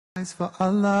Is for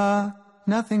Allah,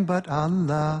 nothing but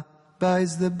Allah. Ba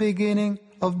is the beginning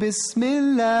of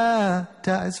Bismillah.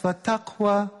 Ta is for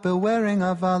taqwa, bewaring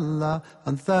of Allah.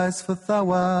 And Tha is for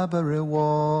thawab, a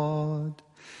reward.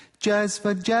 Ja is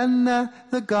for Jannah,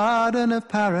 the garden of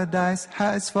paradise.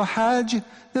 Ha is for Hajj,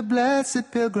 the blessed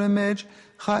pilgrimage.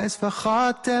 Kha is for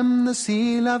Khatem, the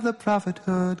seal of the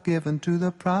prophethood given to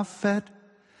the Prophet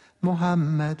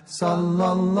Muhammad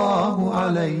sallallahu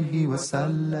alayhi wa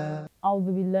sallam.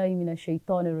 أعوذ بالله من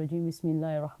الشيطان الرجيم بسم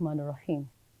الله الرحمن الرحيم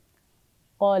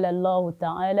قال الله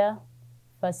تعالى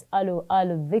فاسألوا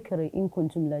أهل الذكر إن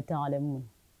كنتم لا تعلمون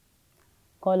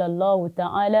قال الله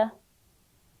تعالى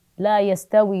لا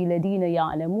يستوي الذين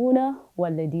يعلمون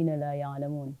والذين لا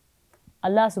يعلمون.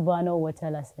 Allah subhanahu wa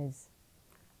ta'ala says,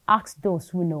 ask those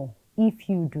who know if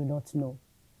you do not know.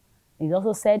 He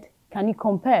also said, can you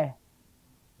compare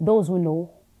those who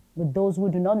know with those who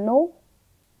do not know?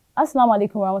 Assalamu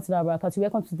alaikum wa rahmatullahi wa barakatuh.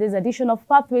 Welcome to today's edition of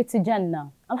Pathway to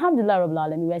Jannah. Alhamdulillah Rabbil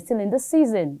Alamin. We are still in this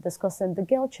season discussing the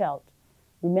girl child.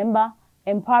 Remember,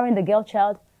 empowering the girl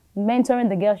child, mentoring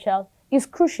the girl child is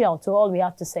crucial to all we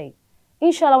have to say.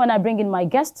 Inshallah, when I bring in my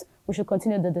guest, we should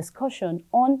continue the discussion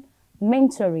on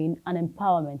mentoring and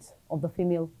empowerment of the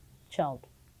female child.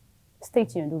 Stay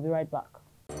tuned. We'll be right back.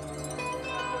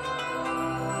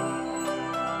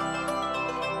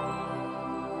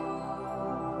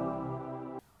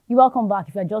 You're welcome back.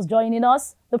 If you're just joining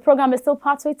us, the program is still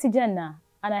Pathway to Jannah,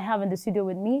 and I have in the studio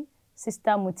with me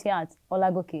Sister Mutiat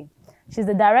Olagoke. She's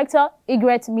the director,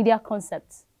 Igret Media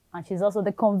Concepts, and she's also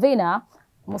the convener,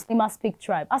 Muslima Speak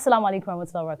Tribe. Assalamu alaikum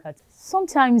warahmatullahi wabarakatuh.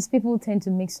 Sometimes people tend to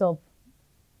mix up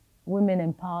women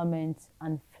empowerment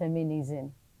and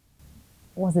feminism.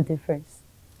 What's the difference?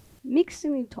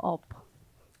 Mixing it up.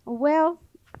 Well,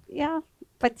 yeah.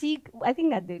 Fatigue, I think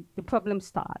that the problem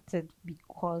started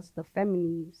because the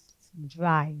feminist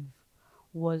drive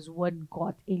was what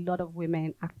got a lot of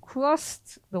women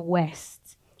across the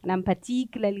West. And I'm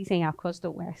particularly saying across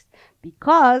the West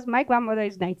because my grandmother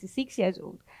is 96 years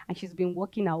old and she's been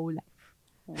working her whole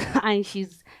life. And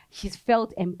she's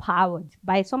felt empowered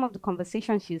by some of the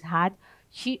conversations she's had.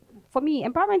 For me,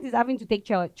 empowerment is having to take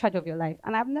charge of your life.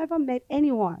 And I've never met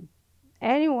anyone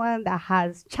that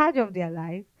has charge of their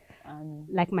life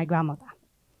like my grandmother.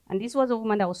 And this was a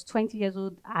woman that was 20 years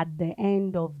old at the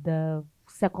end of the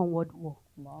Second World War.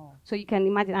 Wow. So you can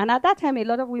imagine. And at that time, a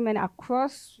lot of women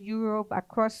across Europe,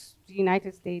 across the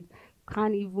United States,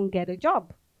 can't even get a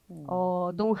job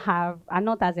or are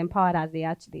not as empowered as they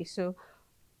are today. So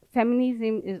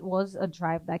feminism was a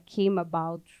drive that came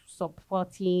about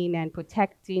supporting and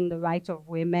protecting the rights of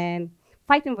women,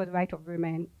 fighting for the right of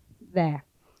women there.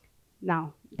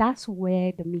 Now, that's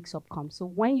where the mix-up comes. So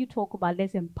when you talk about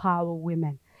let's empower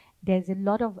women, there's a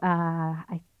lot of,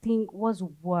 I think,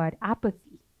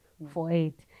 apathy for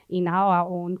it in our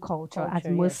own culture as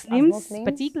Muslims,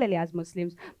 particularly as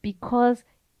Muslims, because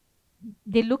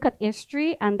they look at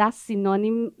history and that's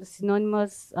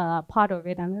synonymous part of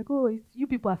it. And like, oh, you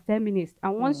people are feminists.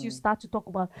 And once you start to talk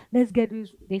about, let's get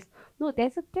this, no,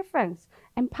 there's a difference.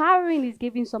 Empowering is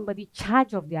giving somebody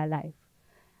charge of their life.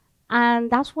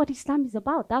 And that's what Islam is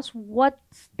about. That's what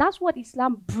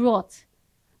Islam brought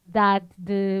that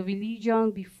the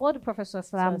religion before the Prophet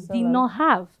ﷺ did not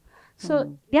have.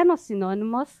 So they're not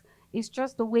synonymous. It's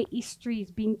just the way history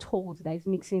is being told that is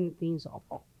mixing things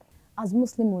up. As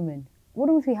Muslim women,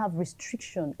 wouldn't we have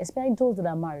restriction, especially those that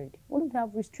are married? Wouldn't we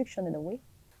have restriction in a way?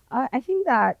 I think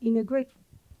that in a great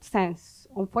sense,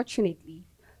 unfortunately,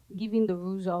 given the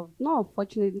rules of,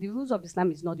 the rules of Islam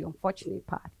is not the unfortunate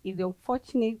part. The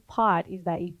unfortunate part is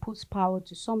that it puts power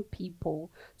to some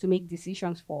people to make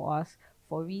decisions for us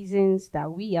for reasons that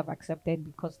we have accepted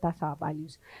because that's our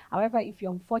values. However, if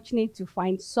you're unfortunate to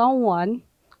find someone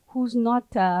who's not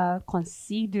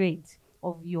considerate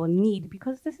of your need,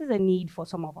 because this is a need for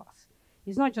some of us.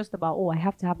 It's not just about, oh, I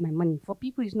have to have my money. For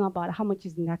people, it's not about how much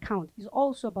is in the account. It's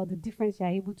also about the difference you're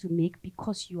able to make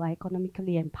because you are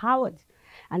economically empowered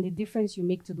and the difference you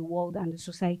make to the world and the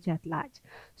society at large.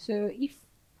 So if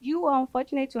you are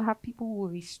unfortunate to have people who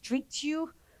restrict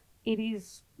you, it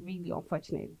is really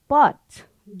unfortunate. But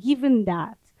given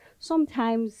that,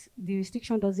 sometimes the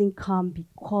restriction doesn't come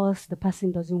because the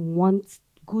person doesn't want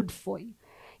good for you.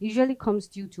 It usually comes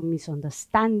due to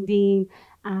misunderstanding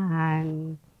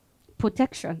and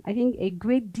protection. I think a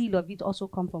great deal of it also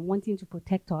comes from wanting to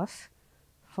protect us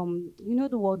from,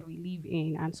 the world we live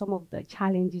in and some of the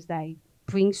challenges that it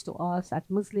brings to us as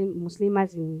Muslims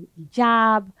in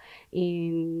hijab,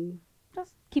 in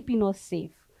just keeping us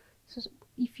safe. So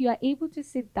if you are able to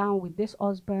sit down with this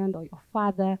husband or your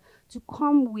father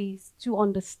to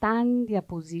understand their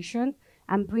position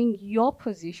and bring your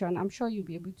position, I'm sure you'll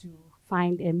be able to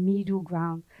find a middle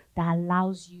ground that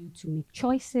allows you to make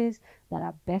choices that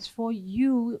are best for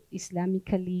you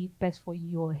Islamically, best for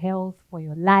your health, for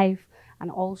your life,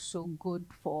 and also good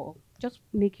for just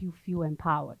make you feel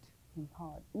empowered.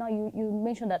 Now, you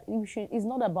mentioned that it's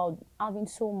not about having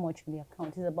so much in the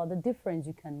account. It's about the difference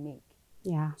you can make.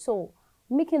 Yeah. So,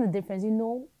 making the difference,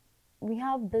 we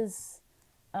have this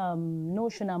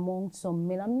notion among some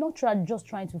men. I'm not just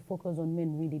trying to focus on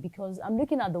men, really, because I'm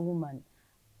looking at the woman.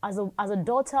 As a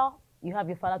daughter, you have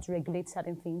your father to regulate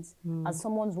certain things. As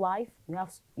someone's wife, you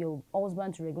have your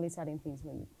husband to regulate certain things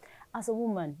for you. As a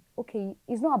woman, okay,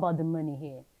 it's not about the money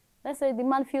here. Let's say maybe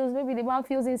the man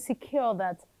feels insecure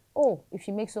that, oh, if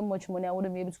she makes so much money, I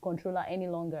wouldn't be able to control her any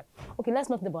longer. Okay, let's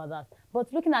not think about that.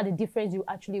 But looking at the difference you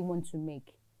actually want to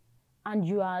make, and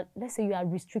let's say you are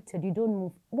restricted, you don't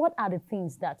move, what are the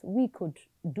things that we could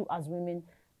do as women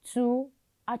to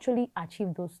actually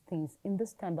achieve those things in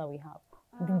this time that we have?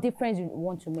 The difference you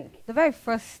want to make. The very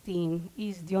first thing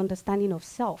is the understanding of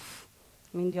self.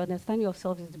 I mean, the understanding of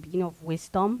self is the beginning of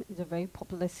wisdom. It's a very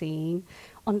popular saying.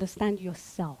 Understand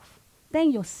yourself,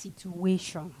 then your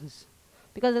situations.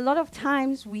 Because a lot of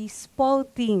times we spoil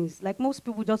things. Like most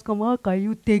people just come, how can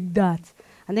you take that?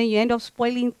 And then you end up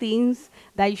spoiling things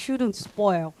that you shouldn't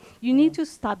spoil. You need to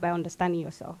start by understanding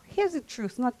yourself. Here's the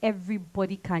truth. Not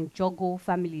everybody can juggle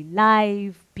family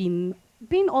life, being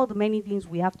all the many things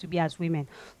we have to be as women.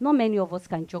 Not many of us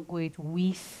can juggle it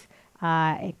with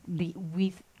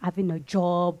having a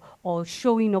job or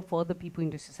showing up for other people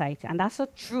in the society. And that's a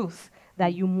truth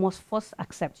that you must first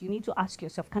accept. You need to ask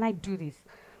yourself, can I do this?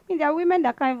 I mean, there are women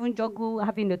that can't even juggle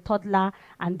having a toddler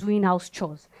and doing house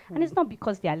chores. And it's not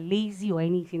because they are lazy or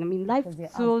anything. I mean, life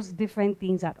throws different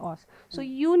things at us. So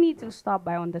you need to start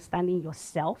by understanding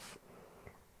yourself,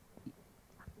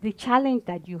 the challenge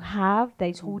that you have that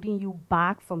is holding you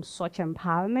back from such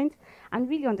empowerment, and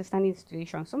really understanding the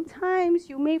situation. Sometimes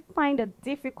you may find a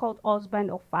difficult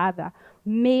husband or father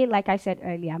may, like I said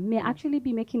earlier, may actually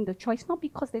be making the choice not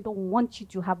because they don't want you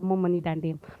to have more money than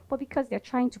them, but because they're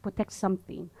trying to protect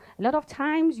something. A lot of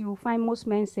times you will find most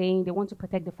men saying they want to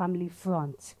protect the family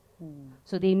front.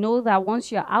 So they know that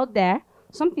once you're out there,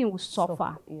 something will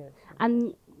suffer. Yes.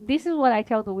 And this is what I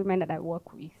tell the women that I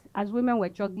work with. As women, we're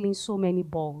juggling so many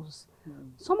balls.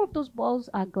 Some of those balls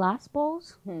are glass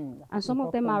balls, and some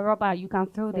of them are rubber. You can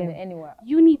throw them anywhere.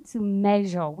 You need to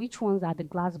measure which ones are the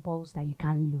glass balls that you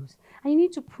can lose. And you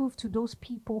need to prove to those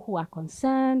people who are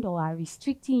concerned or are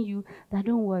restricting you that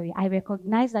don't worry, I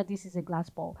recognize that this is a glass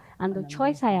ball. And the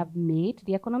choice I have made,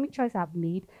 the economic choice I've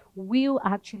made, will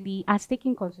actually, as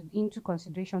taking into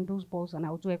consideration those balls, and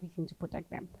I'll do everything to protect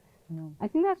them. I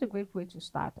think that's a great way to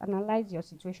start. Analyze your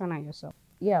situation and yourself.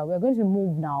 Yeah, we're going to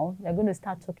move now. We're going to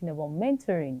start talking about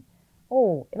mentoring.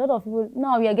 Oh, a lot of people,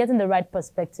 now we are getting the right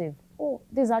perspective. Oh,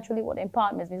 this is actually what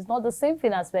empowerment means. It's not the same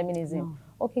thing as feminism.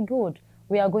 No. Okay, good.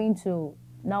 We are going to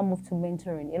now move to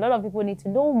mentoring. A lot of people need to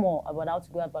know more about how to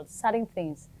go about certain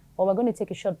things. But we're going to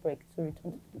take a short break to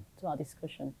return to our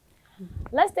discussion.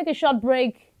 Let's take a short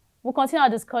break. We'll continue our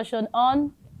discussion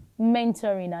on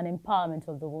mentoring and empowerment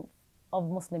of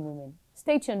Muslim women.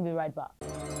 Stay tuned, we'll be right back.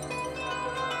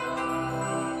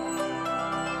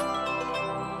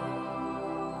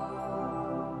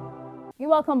 You're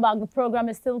welcome back. The program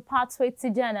is still Pathway to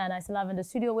Jannah, and I still have in the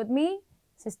studio with me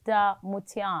Sister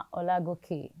Mutia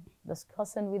Olagoke,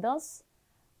 discussing with us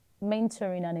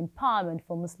mentoring and empowerment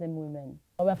for Muslim women.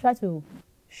 We have tried to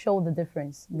show the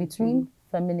difference between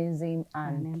feminism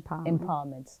and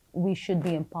empowerment. We should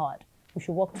be empowered. We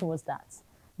should work towards that.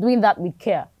 Doing that with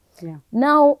care. Yeah.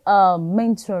 Now,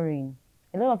 mentoring.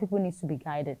 A lot of people need to be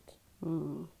guided.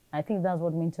 I think that's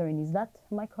what mentoring is.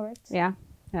 Am I correct? Yeah.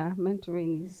 Yeah.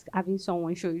 Mentoring is having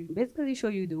someone show you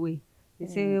the way. They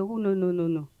say, oh,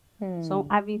 no. So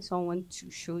having someone to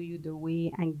show you the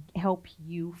way and help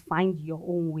you find your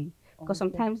own way. Because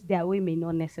sometimes their way may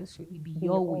not necessarily be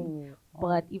your way.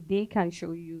 But if they can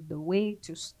show you the way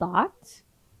to start,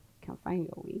 you can find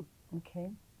your way.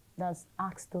 Okay. That's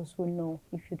ask those who know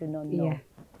if you do not know. Yeah.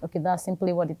 Okay, that's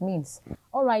simply what it means.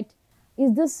 All right.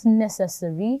 Is this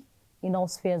necessary in all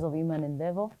spheres of human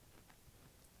endeavor?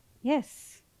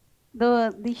 Yes.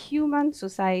 The human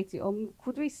society, or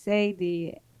could we say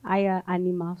the higher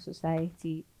animal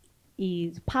society,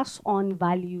 is pass on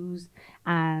values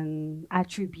and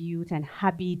attributes and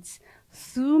habits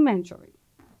through mentoring.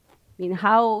 I mean,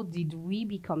 how did we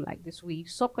become like this? We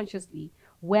subconsciously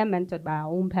were mentored by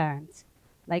our own parents.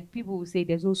 Like people will say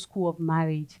there's no school of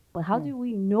marriage, but how do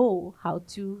we know how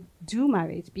to do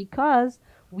marriage? Because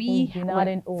we We've been were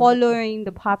adding all the following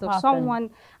the path of path and- someone.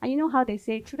 And you know how they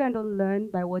say children don't learn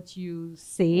by what you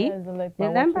say, Yes, like they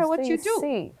by learn by you what say, you do.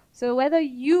 say. So whether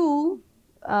you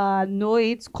know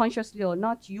it consciously or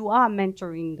not, you are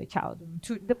mentoring the child.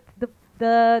 To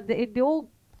the old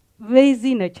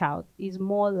raising a child is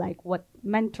more like what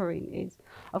mentoring is.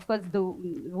 Of course, the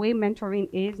way mentoring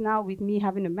is now, with me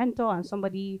having a mentor and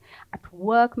somebody at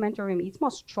work mentoring me, it's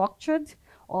more structured,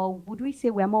 or would we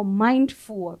say we're more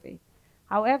mindful of it?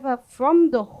 However, from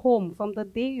the home, from the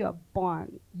day you're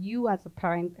born, you as a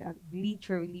parent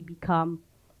literally become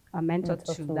a mentor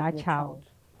to that your child.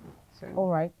 So, All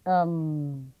right.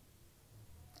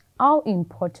 How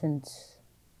important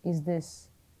is this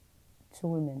to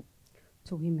women,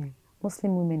 to women,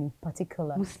 Muslim women in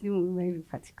particular? Muslim women in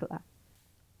particular.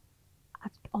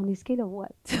 On a scale of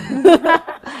what?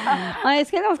 On a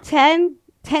scale of 10,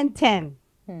 10, 10.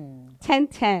 10,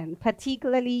 10,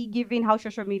 particularly given how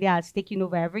social media has taken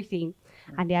over everything.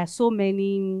 And there are so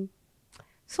many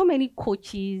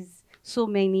coaches, so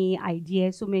many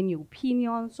ideas, so many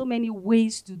opinions, so many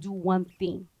ways to do one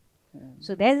thing.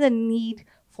 So there's a need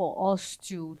for us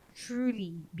to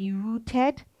truly be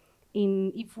rooted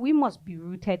in, if we must be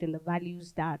rooted in the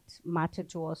values that matter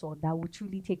to us or that will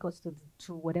truly take us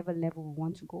to whatever level we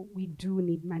want to go, we do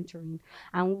need mentoring.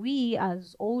 And we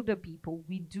as older people,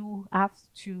 we do have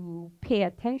to pay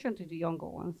attention to the younger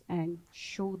ones and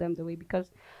show them the way, because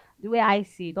the way I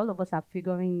see it, all of us are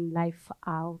figuring life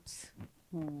out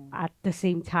at the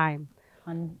same time.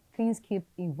 And things keep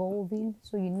evolving,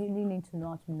 so you really need to know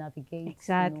how to navigate.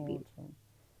 Exactly.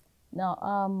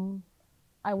 Now,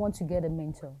 I want to get a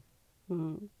mentor.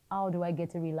 How do I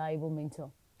get a reliable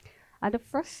mentor? And the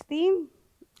first thing,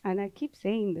 and I keep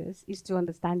saying this, is to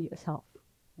understand yourself.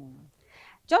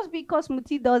 Just because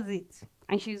Muti does it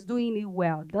and she's doing it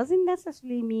well doesn't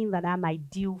necessarily mean that I'm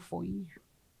ideal for you.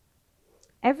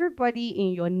 Everybody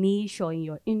in your niche or in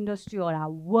your industry or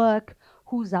at work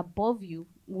who's above you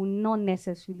will not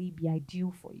necessarily be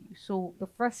ideal for you. So the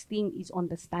first thing is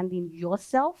understanding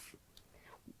yourself.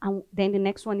 And then the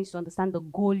next one is to understand the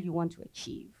goal you want to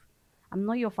achieve. I'm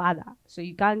not your father, so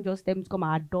you can't just tell me to come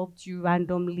and adopt you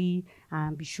randomly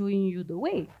and be showing you the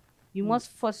way. You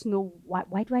must first know,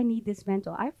 why do I need this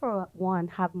mentor? I, for one,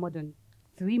 have more than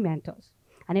 3 mentors,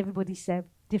 and everybody serves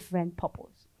different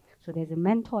purpose. So there's a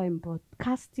mentor in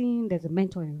broadcasting, there's a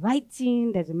mentor in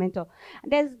writing, there's a mentor.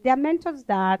 And there are mentors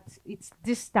that it's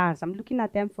distance. I'm looking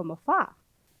at them from afar.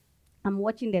 I'm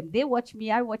watching them. They watch me.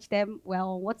 I watch them.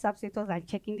 Well, WhatsApp status, I'm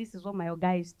checking. This is what my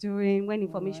guy is doing. When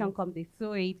information comes, they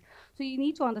throw it. So you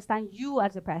need to understand you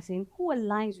as a person who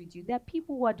aligns with you. There are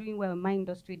people who are doing well in my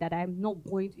industry that I'm not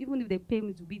going to, even if they pay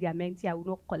me to be their mentee, I will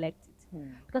not collect it.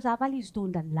 Because our values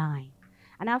don't align.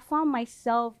 And I found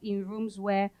myself in rooms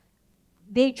where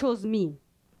they chose me.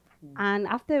 And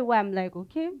after a while, I'm like,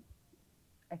 okay,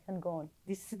 I can go on.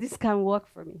 This can work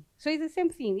for me. So it's the same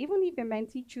thing. Even if a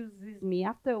mentee chooses me,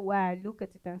 after a while, I look at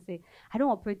it and say, I don't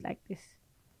operate like this.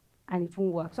 And it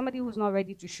won't work. Somebody who's not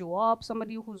ready to show up,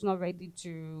 somebody who's not ready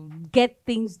to get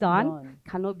things done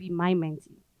cannot be my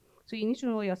mentee. So you need to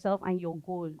know yourself and your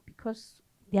goal, because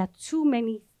there are too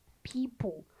many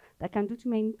people that can do too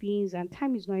many things, and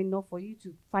time is not enough for you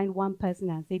to find one person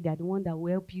and say they're the one that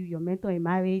will help you, your mentor in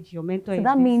marriage, your mentor in So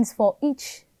that this. means for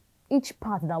each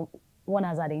part that one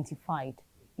has identified,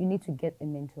 you need to get a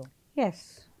mentor.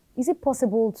 Yes. Is it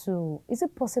possible to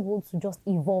just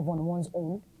evolve on one's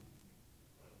own?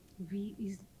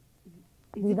 Is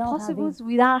it Without possible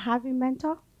without having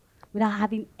mentor? Without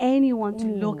having anyone to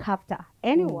look after?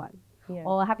 Anyone? Yeah.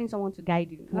 Or having someone to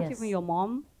guide you? Not Yes. even your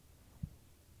mom?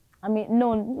 I mean,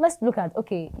 no, let's look at,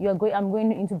 okay, I'm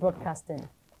going into broadcasting.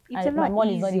 It's a My lot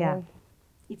money is not easier. even-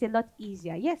 It's a lot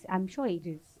easier. Yes, I'm sure it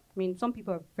is. I mean, some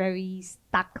people are very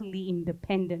starkly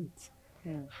independent.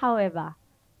 However,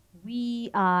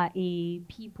 we are a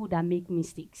people that make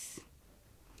mistakes.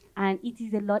 And it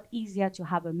is a lot easier to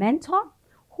have a mentor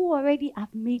who already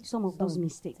have made some of those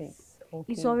mistakes.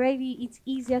 Okay. It's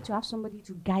easier to have somebody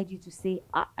to guide you to say,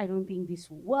 I don't think this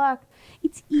will work.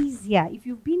 It's easier. If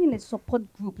you've been in a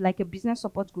support group, like a business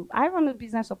support group, I run a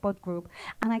business support group,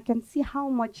 and I can see how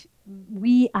much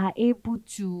we are able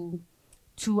to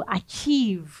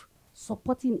achieve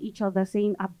supporting each other,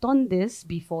 saying, I've done this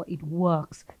before, it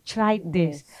works. Try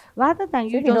this. Rather than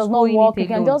So you if it just does not going work, it you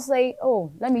can alone. just say,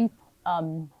 oh, let me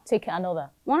take another.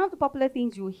 One of the popular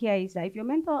things you hear is that if your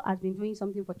mentor has been doing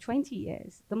something for 20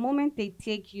 years, the moment they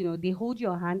take, they hold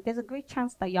your hand, there's a great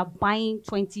chance that you're buying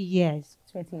 20 years.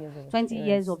 20 years of 20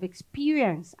 years of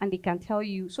experience, and they can tell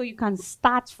you, so you can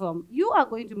start from, you are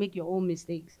going to make your own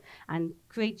mistakes and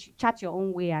chart your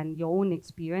own way and your own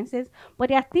experiences, but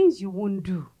there are things you won't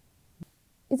do.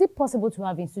 Is it possible to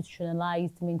have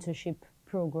institutionalized mentorship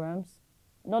programs?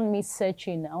 Not me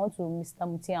searching, I want to Mr.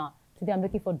 Mutia, today I'm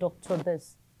looking for Dr.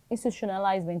 This.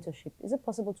 Institutionalized mentorship. Is it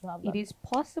possible to have that? It is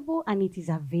possible and it is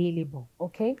available.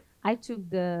 Okay. I took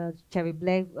the Cherry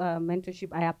Blair mentorship.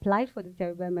 I applied for the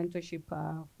Cherry Blair mentorship,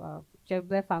 Cherry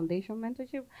Blair Foundation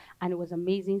mentorship, and it was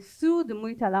amazing through the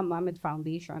Muritala Mohammed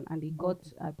Foundation, and they got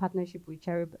a partnership with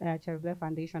Cherry Blair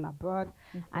Foundation abroad,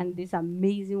 and this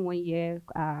amazing 1-year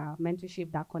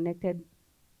mentorship that connected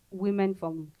women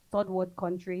from third world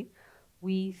country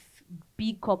with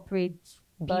big corporate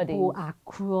people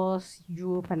across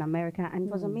Europe and America, and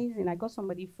it was amazing. I got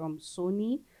somebody from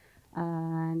Sony,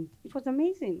 and it was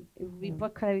amazing. We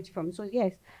brought clarity from. So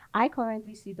yes, I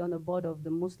currently sit on the board of the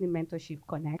Muslim Mentorship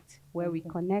Connect, where we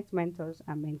connect mentors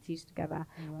and mentees together.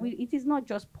 It is not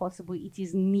just possible, it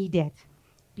is needed.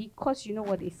 Because you know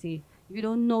what they say, if you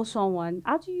don't know someone,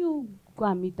 how do you go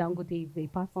and meet Dangote if the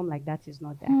platform like that is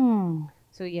not there?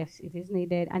 So yes, it is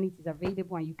needed, and it is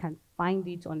available, and you can find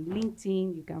it on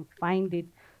LinkedIn. You can find it.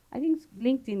 I think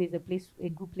LinkedIn is a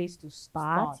good place to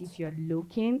start if you're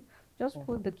looking. Just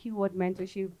put the keyword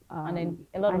mentorship, and then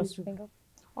a lot of people,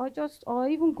 or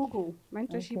even Google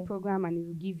mentorship program, and it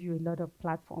will give you a lot of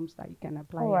platforms that you can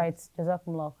apply. All right,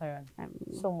 Jazakumullah khairan.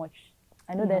 So much.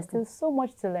 I know there's still so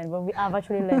much to learn, but we have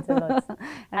actually learned a lot.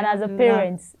 And as a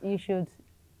parent, you should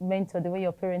mentor the way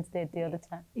your parents did the other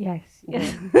time. Yes.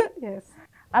 Yes.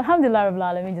 Alhamdulillah Rabbil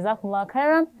Alameen, Jazakumullah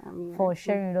khairan for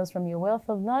sharing with us from your wealth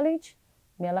of knowledge.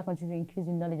 May Allah continue to increase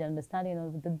in knowledge and understanding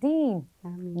of the deen.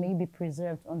 May be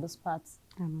preserved on this path.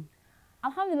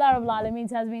 Alhamdulillah Rabbil Alameen,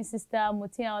 it has been Sister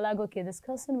Mutia Olagoke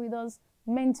discussing with us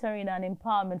mentoring and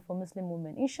empowerment for Muslim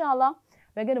women. Inshallah,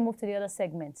 we're going to move to the other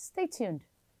segment. Stay tuned.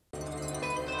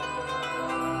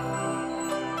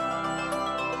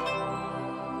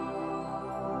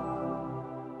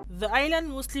 The Island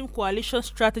Muslim Coalition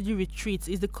Strategy Retreat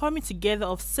is the coming together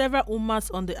of several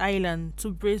ummahs on the island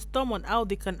to brainstorm on how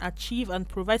they can achieve and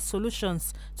provide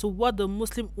solutions to what the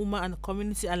Muslim ummah and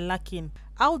community are lacking.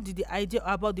 How did the idea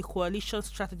about the coalition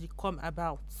strategy come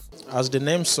about? As the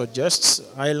name suggests,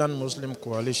 Island Muslim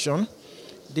Coalition,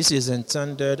 this is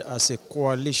intended as a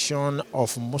coalition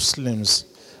of Muslims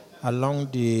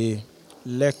along the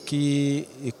Lekki,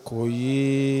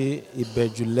 Ikoyi,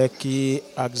 Ibeju-Lekki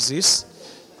axis,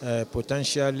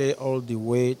 potentially all the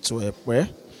way to Ekpe,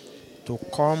 to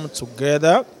come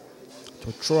together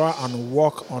to try and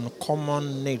work on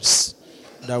common needs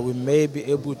that we may be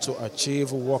able to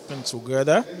achieve working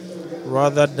together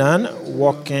rather than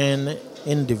working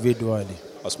individually.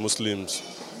 As Muslims,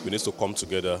 we need to come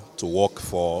together to work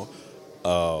for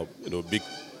big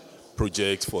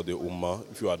projects for the Ummah.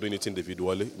 If you are doing it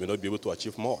individually, you may not be able to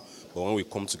achieve more. But when we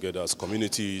come together as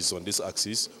communities on this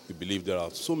axis, we believe there are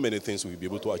so many things we'll be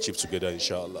able to achieve together,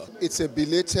 inshallah. It's a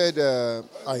belated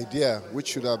idea which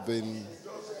should have been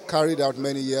carried out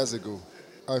many years ago.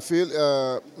 I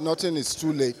feel nothing is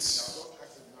too late.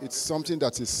 It's something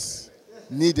that is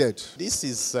needed. This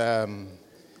is a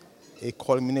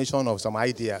culmination of some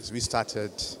ideas we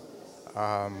started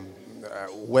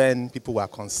when people were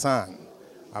concerned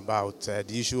about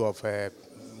the issue of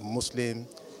Muslim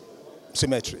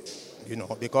cemetery,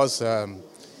 because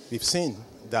we've seen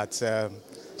that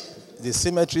the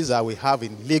cemeteries that we have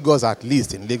in Lagos, at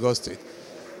least in Lagos State,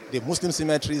 the Muslim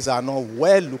cemeteries are not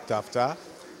well looked after,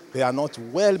 they are not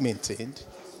well maintained,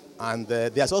 and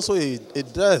there's also a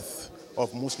dearth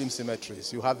of Muslim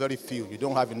cemeteries. You have very few, you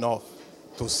don't have enough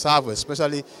to serve,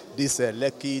 especially this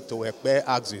Lekki to Ekpe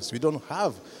axis. We don't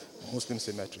have Muslim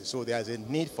cemeteries, so there's a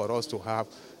need for us to have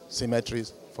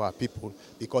cemeteries for our people,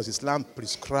 because Islam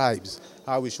prescribes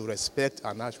how we should respect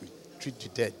and how we treat the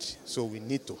dead. So we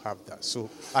need to have that.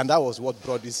 And that was what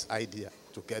brought this idea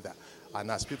together. And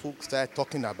as people started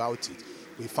talking about it,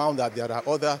 we found that there are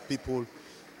other people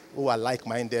who are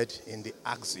like-minded in the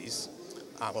axis.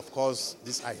 And of course,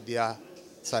 this idea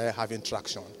started having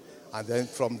traction. And then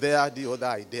from there, the other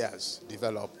ideas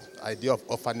developed. Idea of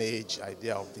orphanage,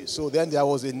 idea of this. So then there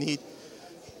was a need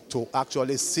to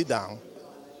actually sit down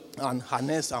and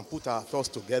harness and put our thoughts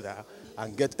together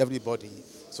and get everybody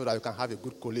so that you can have a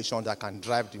good coalition that can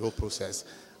drive the whole process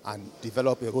and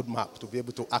develop a roadmap to be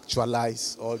able to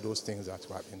actualize all those things that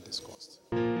have been discussed.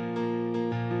 All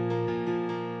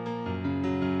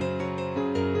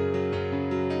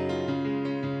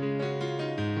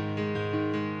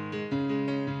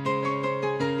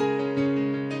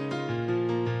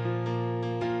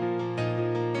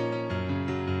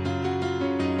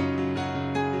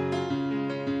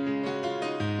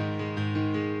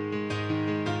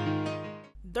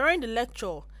During the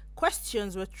lecture,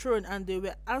 questions were thrown and they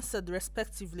were answered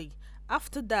respectively.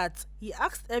 After that, he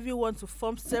asked everyone to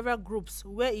form several groups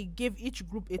where he gave each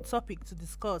group a topic to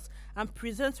discuss and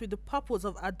present with the purpose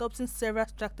of adopting several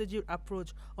strategy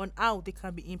approach on how they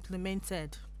can be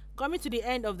implemented. Coming to the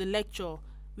end of the lecture,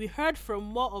 we heard from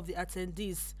more of the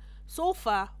attendees. So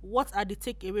far, what are the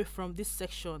takeaway from this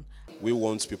section? We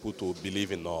want people to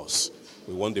believe in us.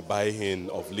 We want the buy-in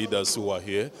of leaders who are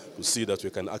here to see that we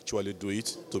can actually do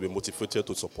it, to be motivated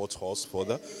to support us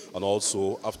further. And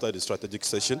also, after the strategic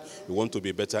session, we want to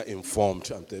be better informed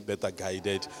and better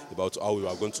guided about how we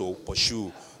are going to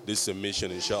pursue this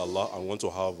mission, inshallah, and want to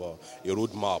have a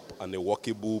roadmap and a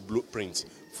workable blueprint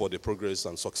for the progress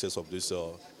and success of this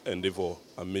endeavor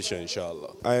and mission,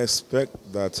 inshallah. I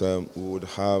expect that we would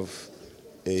have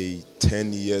a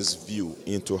 10 years view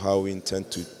into how we intend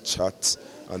to chart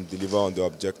and deliver on the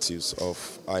objectives of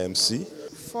IMC.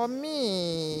 For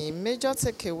me, major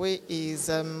takeaway is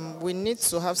we need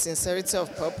to have sincerity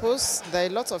of purpose. There are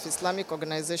a lot of Islamic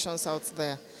organizations out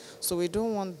there, so we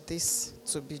don't want this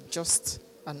to be just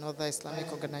another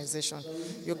Islamic organization.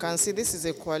 You can see this is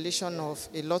a coalition of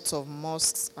a lot of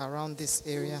mosques around this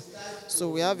area. So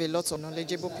we have a lot of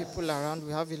knowledgeable people around.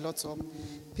 We have a lot of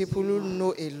people who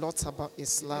know a lot about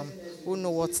Islam, who know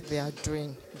what they are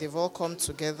doing. They've all come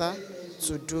together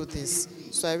to do this.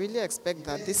 So I really expect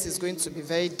that this is going to be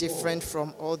very different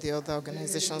from all the other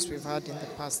organizations we've had in the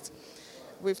past.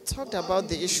 We've talked about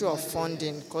the issue of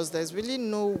funding because there's really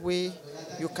no way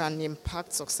you can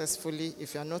impact successfully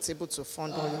if you're not able to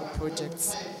fund all your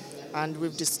projects. And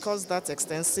we've discussed that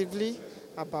extensively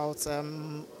about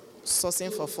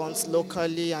sourcing for funds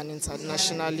locally and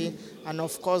internationally. And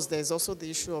of course, there's also the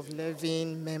issue of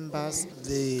levying members.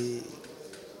 The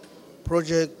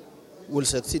project will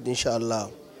succeed, inshallah.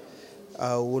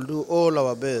 We'll do all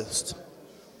our best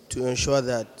to ensure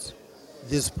that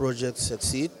this project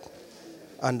succeeds.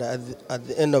 And at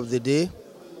the end of the day,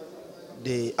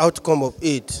 the outcome of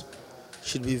it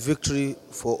should be victory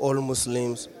for all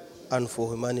Muslims and for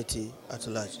humanity at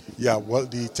large. Yeah, well,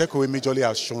 the takeaway majorly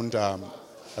has shown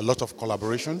a lot of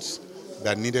collaborations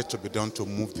that needed to be done to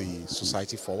move the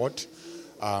society forward.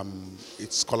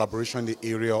 It's collaboration in the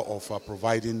area of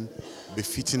providing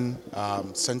befitting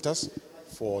centers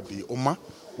for the Ummah,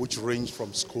 which range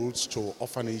from schools to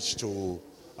orphanage to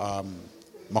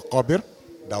Maqabir,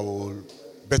 that will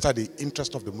better the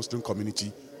interest of the Muslim community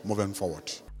moving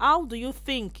forward. How do you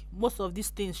think most of these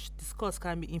things discussed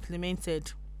can be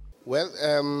implemented? Well,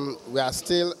 we are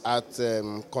still at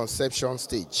conception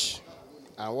stage.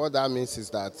 And what that means is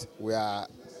that we are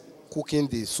cooking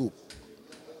the soup.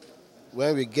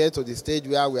 When we get to the stage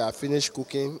where we are finished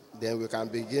cooking, then we can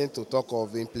begin to talk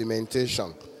of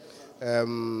implementation.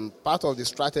 Part of the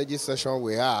strategy session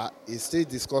we are is still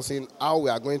discussing how we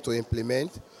are going to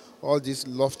implement all these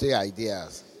lofty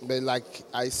ideas. But like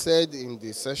I said in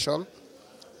the session,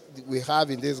 we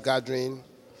have in this gathering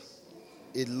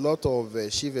a lot of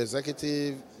chief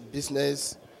executive,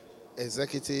 business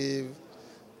executive,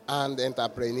 and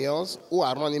entrepreneurs who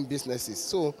are running businesses.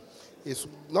 So it's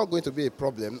not going to be a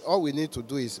problem. All we need to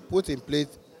do is put in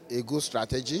place a good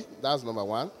strategy. That's number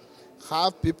one.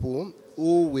 Have people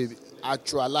who will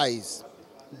actualize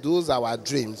those our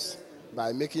dreams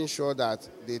by making sure that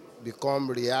they become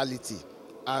reality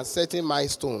and setting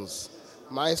milestones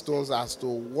as to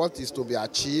what is to be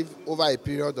achieved over a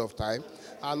period of time,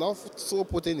 and also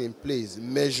putting in place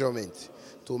measurement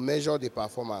to measure the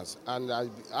performance. And I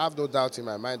have no doubt in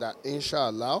my mind that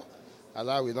inshallah,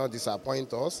 Allah will not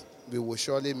disappoint us. We will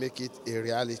surely make it a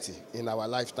reality in our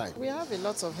lifetime. We have a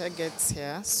lot of headgets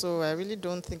here, so I really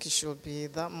don't think it should be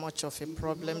that much of a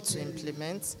problem to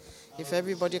implement. If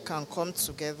everybody can come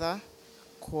together,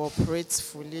 cooperate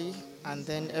fully, and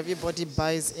then everybody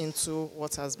buys into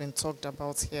what has been talked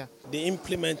about here. The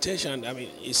implementation,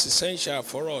 it's essential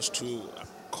for us to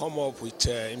come up with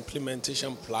an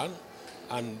implementation plan,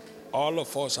 and all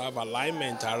of us have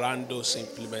alignment around those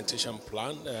implementation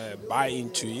plan, buy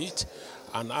into it,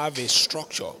 and have a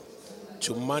structure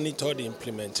to monitor the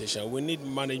implementation. We need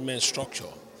management structure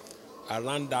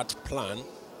around that plan,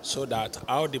 so that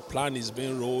how the plan is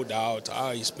being rolled out, how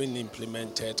it's being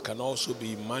implemented, can also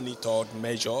be monitored,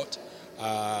 measured,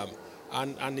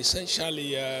 and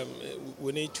essentially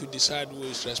we need to decide who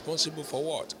is responsible for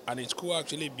what. And it could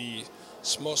actually be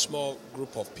small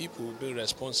group of people being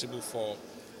responsible for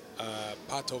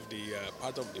part of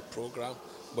the program,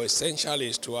 but essentially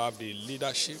is to have the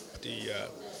leadership,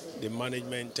 the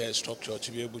management structure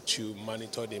to be able to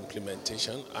monitor the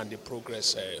implementation and the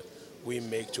progress we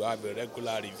make, to have a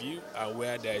regular review and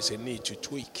where there is a need to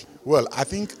tweak. Well, I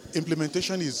think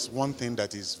implementation is one thing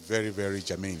that is very, very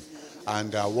germane.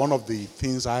 And one of the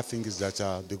things I think is that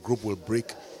the group will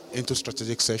break into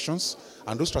strategic sessions,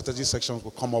 and those strategic sections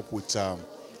will come up with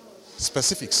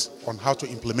specifics on how to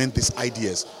implement these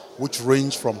ideas, which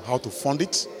range from how to fund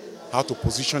it, how to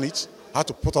position it, how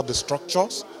to put up the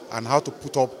structures, and how to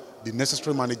put up the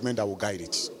necessary management that will guide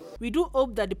it. We do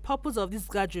hope that the purpose of this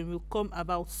gathering will come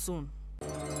about soon.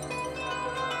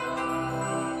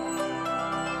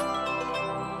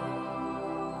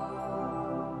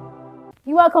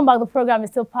 You welcome back. The program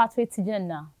is still Pathway to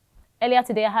Jannah. Earlier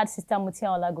today, I had Sister Mutia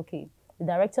Olagoke, the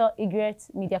director of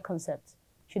Igret Media Concept.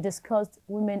 She discussed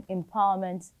women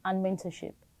empowerment and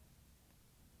mentorship.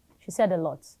 She said a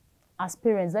lot. As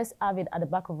parents, let's have it at the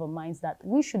back of our minds that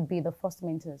we should be the first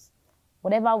mentors.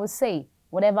 Whatever we say,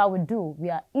 whatever we do, we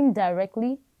are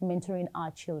indirectly mentoring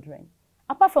our children.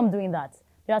 Apart from doing that,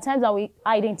 there are times that we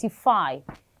identify,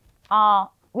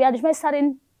 we identify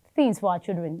certain things for our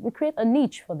children. We create a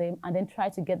niche for them and then try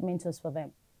to get mentors for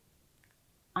them.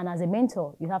 And as a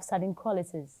mentor, you have certain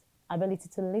qualities: ability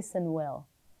to listen well,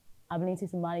 ability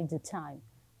to manage the time.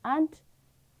 And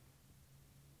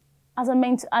as a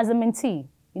mentee,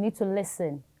 you need to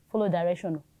listen, follow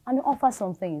direction, and offer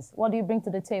some things. What do you bring to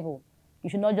the table? You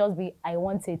should not just be, I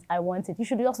want it, I want it. You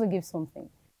should also give something.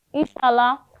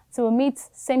 Inshallah, so we'll meet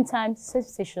same time, same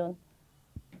session.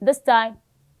 This time,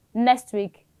 next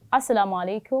week. Assalamu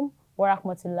alaikum wa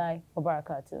rahmatullahi wa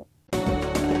barakatuh.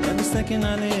 Every second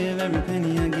I live, every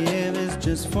penny I give is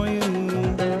just for you.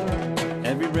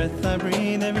 Every breath I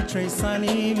breathe, every trace I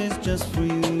leave is just for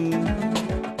you.